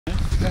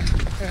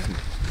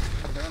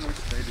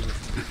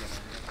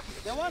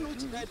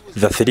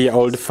The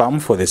 3-year-old farm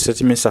for the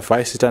settlement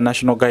suffice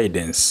international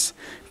guidance.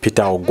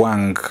 Peter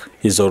Ogwang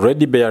is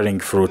already bearing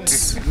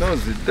fruits. No,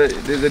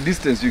 the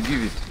distance you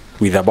give it.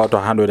 With about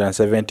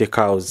 170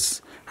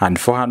 cows and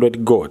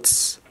 400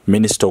 goats,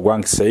 Minister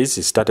Ogwang says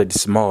he started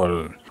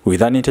small,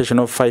 with an intention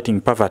of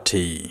fighting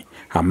poverty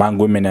among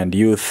women and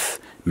youth,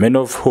 many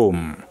of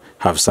whom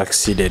have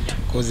succeeded.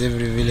 Because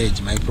every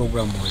village, my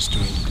program was to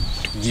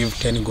give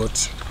 10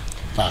 goats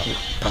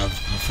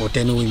for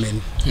 10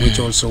 women, which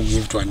also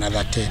give to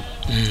another 10.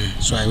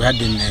 So I had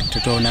a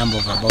total number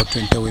of about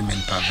 20 women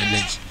per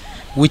village,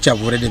 which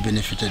have already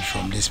benefited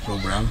from this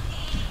program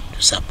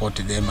to support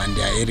them, and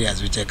there are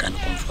areas which I can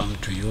confirm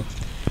to you.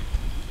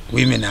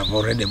 Women have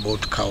already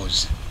bought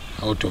cows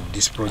out of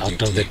this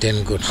project. Out of the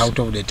 10 goats? Out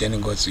of the 10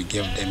 goats we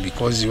gave them,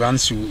 because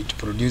once it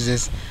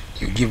produces,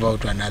 you give out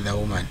to another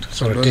woman.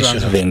 So the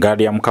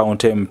Ngariam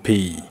County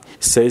MP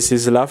says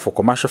his love for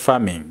commercial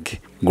farming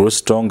grew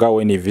stronger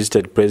when he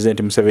visited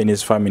President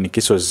Museveni's farm in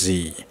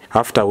Kisozi,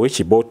 after which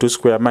he bought 2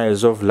 square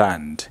miles of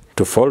land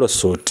to follow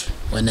suit.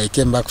 When I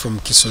came back from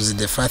Kisozi,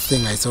 the first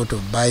thing I thought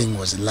of buying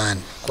was land,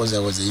 because I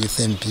was a youth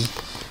MP,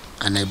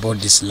 and I bought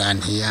this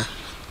land here.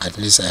 At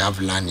least I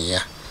have land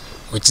here,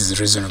 which is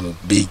reasonably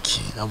big.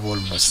 I have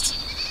almost,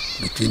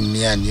 between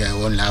me and you, I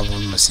only have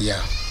almost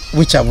here,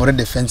 which I've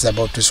already fenced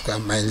about 2 square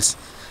miles.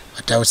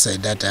 But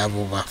outside that, I have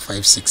over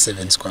 5, 6,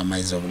 7 square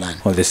miles of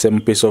land. On the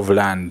same piece of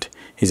land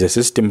is a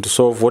system to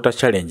solve water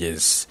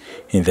challenges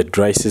in the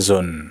dry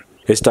season,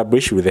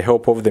 established with the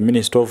help of the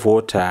Minister of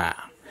Water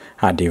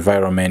and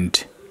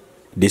Environment.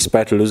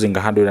 Despite losing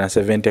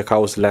 170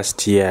 cows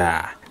last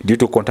year due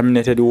to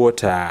contaminated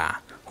water,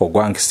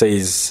 Ogwang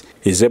says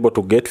he's able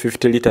to get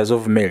 50 liters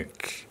of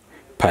milk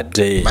per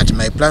day. But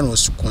my plan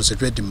was to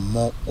concentrate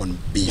more on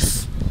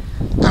beef.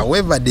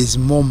 However, there's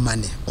more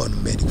money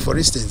on milk. For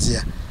instance,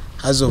 here,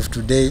 as of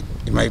today,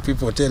 my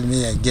people tell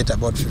me I get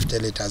about 50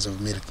 liters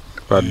of milk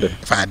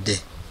per day.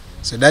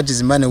 So that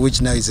is money which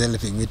now is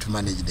helping me to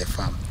manage the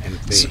farm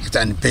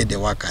and pay the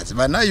workers.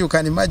 But now you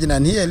can imagine,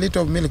 and here a liter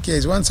of milk here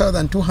is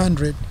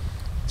 1,200.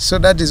 So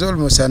that is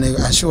almost an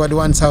assured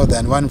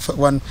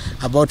 1,000,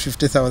 about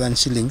 50,000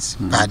 shillings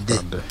per day.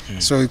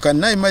 So you can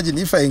now imagine,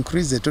 if I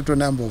increase the total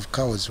number of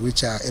cows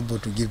which are able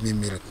to give me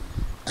milk,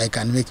 I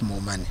can make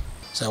more money.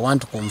 So I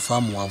want to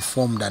confirm we have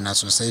formed an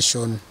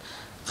association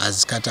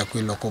as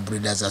Katakwi Local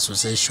Breeders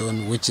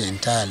Association, which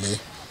entirely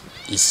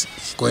is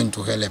going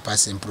to help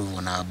us improve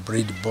on our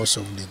breed, both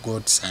of the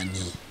goats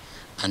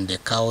and the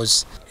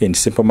cows. In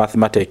simple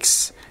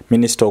mathematics,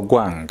 Minister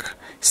Ogwang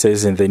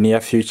says in the near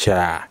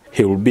future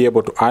he will be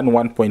able to earn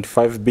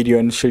 1.5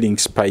 billion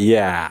shillings per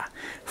year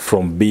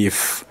from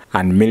beef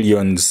and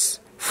millions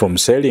from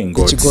selling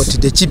goats.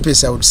 The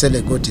cheapest I would sell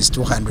a goat is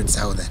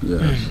 200,000.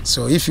 Yeah.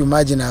 So if you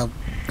imagine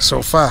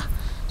so far,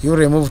 you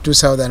remove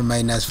 2,000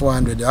 minus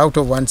 400, out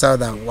of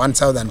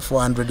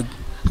 1,400,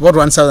 about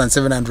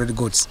 1,700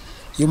 goats.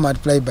 You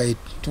multiply by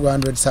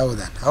 200,000.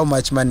 How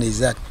much money is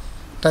that?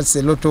 That's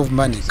a lot of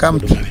money. Come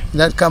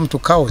to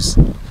cows.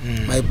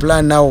 My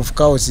plan now of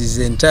cows is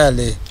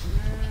entirely,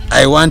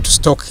 I want to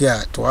stock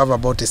here to have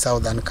about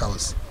 1,000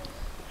 cows.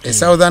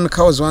 1,000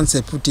 cows once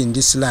I put in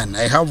this land.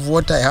 I have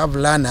water, I have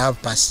land, I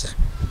have pasture.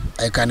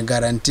 I can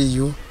guarantee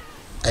you,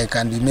 I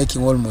can be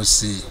making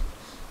almost,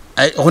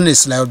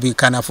 honestly,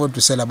 can afford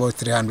to sell about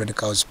 300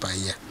 cows per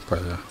year.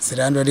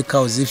 300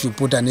 cows, if you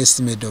put an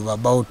estimate of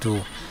about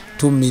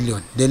 2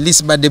 million. The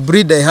least, but the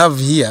breed I have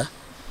here,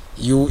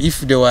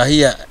 if they were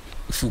here,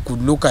 if you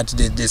could look at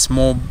the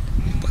small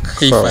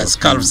heifers,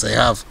 calves I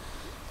have,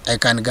 I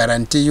can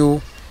guarantee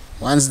you,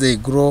 once they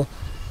grow,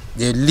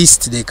 the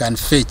least they can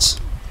fetch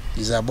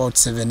is about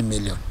 7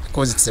 million,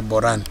 because it's a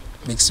Boran,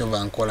 mixture of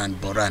Ankol and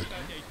Boran.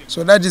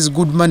 So that is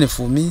good money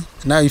for me.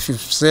 Now if you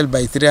sell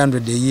by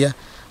 300 a year,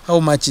 how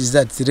much is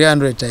that?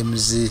 300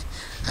 times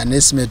an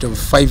estimate of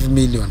 5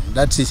 million.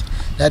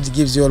 That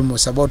gives you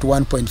almost about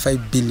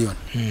 1.5 billion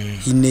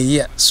in a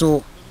year.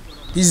 So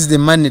this is the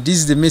money, this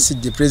is the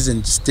message the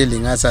president is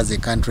telling us as a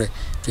country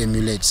to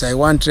emulate. So I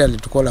want really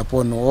to call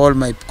upon all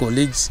my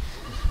colleagues.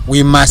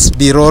 We must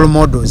be role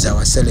models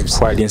ourselves.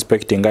 While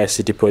inspecting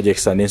ICT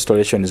projects and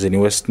installations in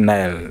West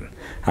Nile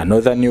and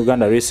northern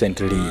Uganda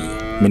recently,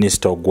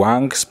 Minister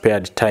Ogwang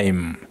spared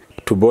time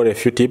to borrow a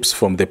few tips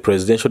from the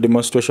presidential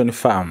demonstration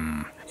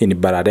farm in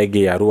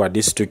Bararege, Arua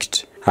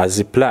district, as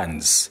he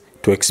plans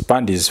to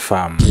expand his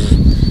farm.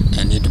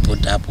 I need to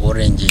put up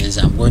oranges.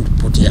 I'm going to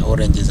put here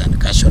oranges and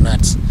cashew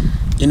nuts.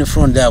 In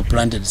front there I've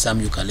planted some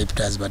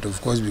eucalyptus, but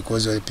of course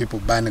because of the people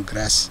burn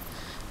grass,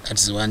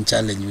 that's one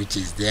challenge which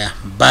is there.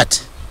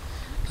 But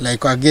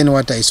like again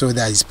what I saw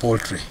there is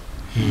poultry.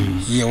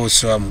 Here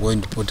also I'm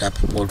going to put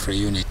up a poultry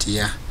unit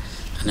here,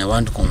 and I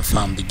want to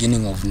confirm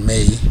beginning of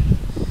May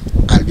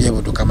I'll be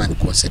able to come and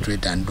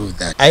concentrate and do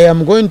that. I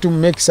am going to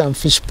make some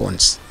fish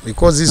ponds,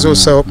 because this is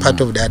also part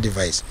of the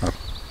advice.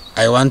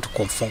 I want to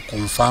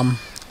confirm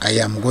I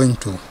am going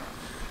to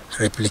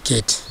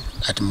replicate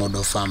that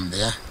model farm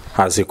there.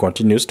 As he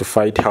continues to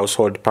fight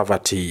household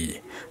poverty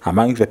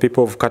among the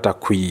people of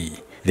Katakwi,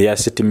 the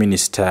ICT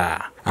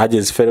minister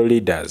urges fellow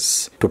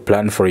leaders to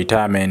plan for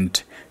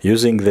retirement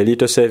using the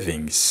little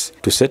savings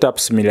to set up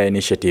similar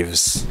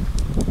initiatives.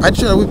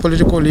 Actually, we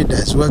political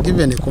leaders were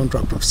given a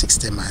contract of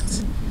 60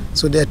 months.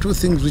 So there are two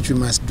things which we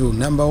must do.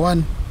 Number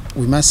one,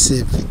 we must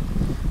save.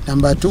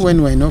 Number two,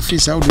 when we're in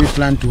office, how do we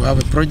plan to have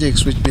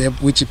projects which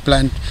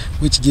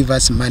give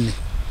us money?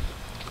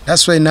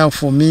 That's why now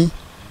for me,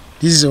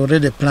 this is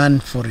already a plan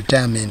for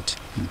retirement.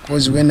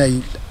 Because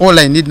all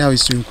I need now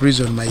is to increase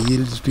on my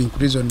yields, to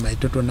increase on my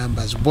total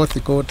numbers, both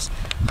the goats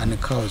and the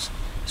cows.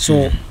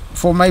 So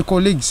for my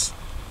colleagues,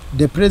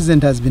 the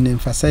president has been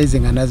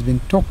emphasizing and has been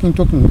talking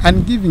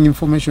and giving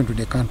information to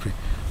the country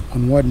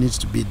on what needs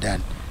to be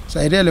done. So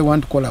I really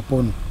want to call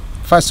upon,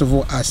 first of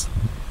all, us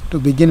to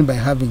begin by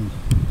having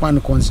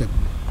one concept,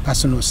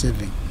 personal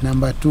saving.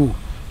 Number two,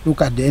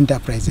 look at the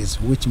enterprises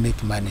which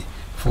make money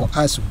for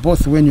us,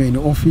 both when you're in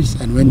office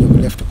and when you've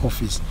left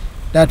office.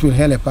 That will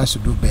help us to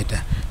do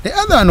better. The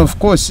other one, of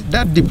course,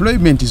 that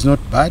deployment is not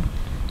bad.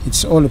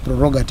 It's all a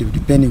prerogative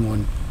depending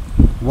on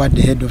what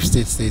the head of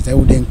state says. I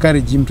would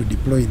encourage him to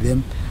deploy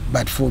them.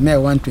 But for me, I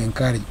want to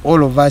encourage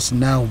all of us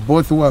now,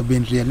 both who have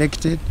been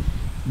re-elected,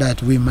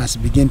 that we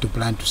must begin to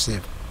plan to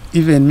save.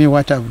 Even me,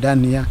 what I've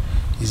done here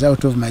is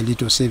out of my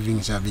little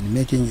savings I've been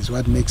making, is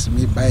what makes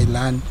me buy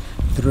land,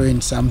 throw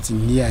in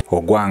something here.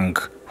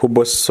 Ogwang, who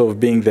boasts of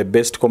being the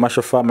best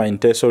commercial farmer in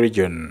Teso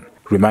region,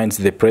 reminds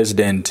the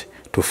president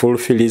to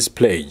fulfill his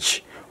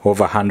pledge.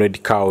 Over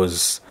 100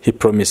 cows, he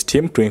promised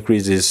him to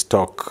increase his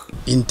stock.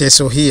 In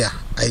Teso here,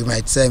 I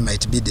might say I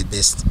might be the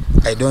best.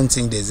 I don't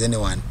think there's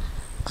anyone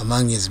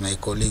among my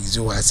colleagues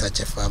who has such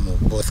a farm of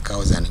both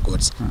cows and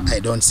goats. I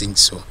don't think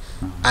so.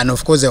 And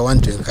of course I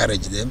want to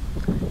encourage them.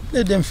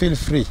 Let them feel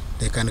free.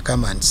 They can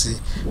come and see.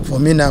 For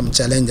me now, I'm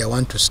challenged. I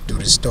want to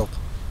restock.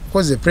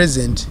 Because the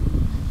president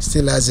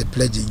still has a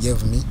pledge he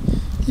gave me.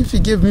 If he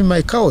gave me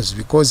my cows,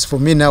 because for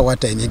me now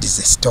what I need is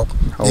a stock.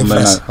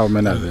 How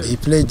many are there? He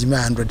pledged me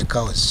 100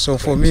 cows. So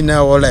for me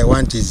now all I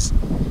want is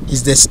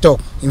the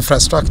stock.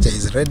 Infrastructure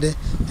is ready.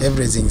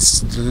 Everything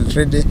is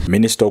ready.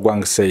 Minister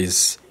Ogwang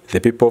says the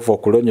people of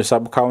Okulonyo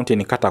sub-county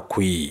in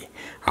Katakwi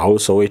are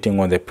also waiting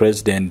on the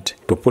president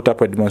to put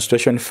up a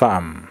demonstration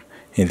farm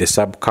in the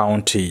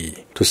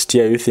sub-county to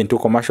steer youth into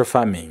commercial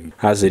farming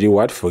as a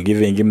reward for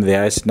giving him the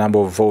highest number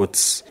of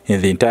votes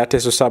in the entire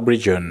Teso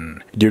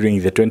sub-region during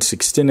the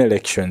 2016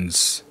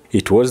 elections.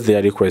 It was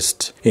their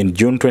request in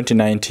June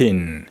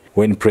 2019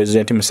 when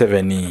President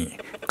Museveni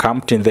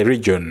camped in the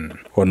region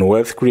on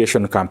wealth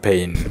creation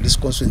campaign. This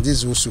constituency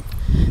is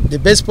Usuk. The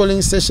best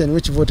polling station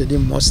which voted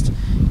him most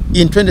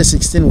in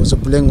 2016 was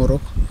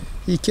Obulengoro.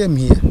 He came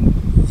here.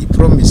 He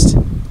promised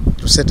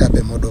to set up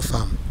a model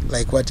farm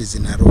like what is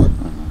in Arua.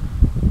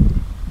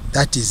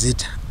 That is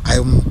it. I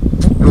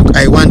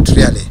want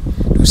really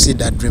to see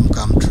that dream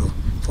come true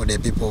for the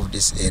people of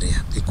this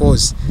area,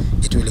 because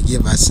it will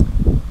give us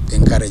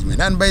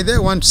encouragement. And by the way, I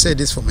want to say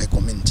this for my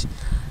community.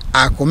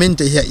 Our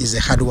community here is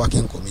a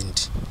hard-working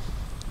community.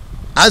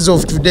 As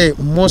of today,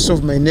 most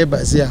of my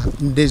neighbors here,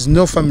 there's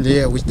no family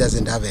here which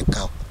doesn't have a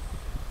cow.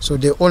 So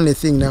the only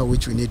thing now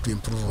which we need to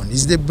improve on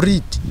is the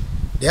breed.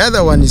 The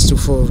other one is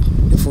for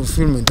the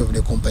fulfillment of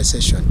the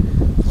compensation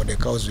for the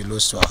cows we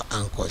lost to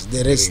our uncles.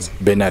 The rest.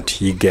 Bernard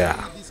Higa,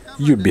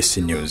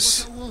 UBC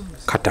News,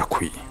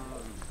 Katakwi.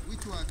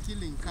 Which were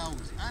killing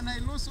cows, and I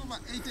lost over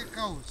 80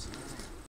 cows.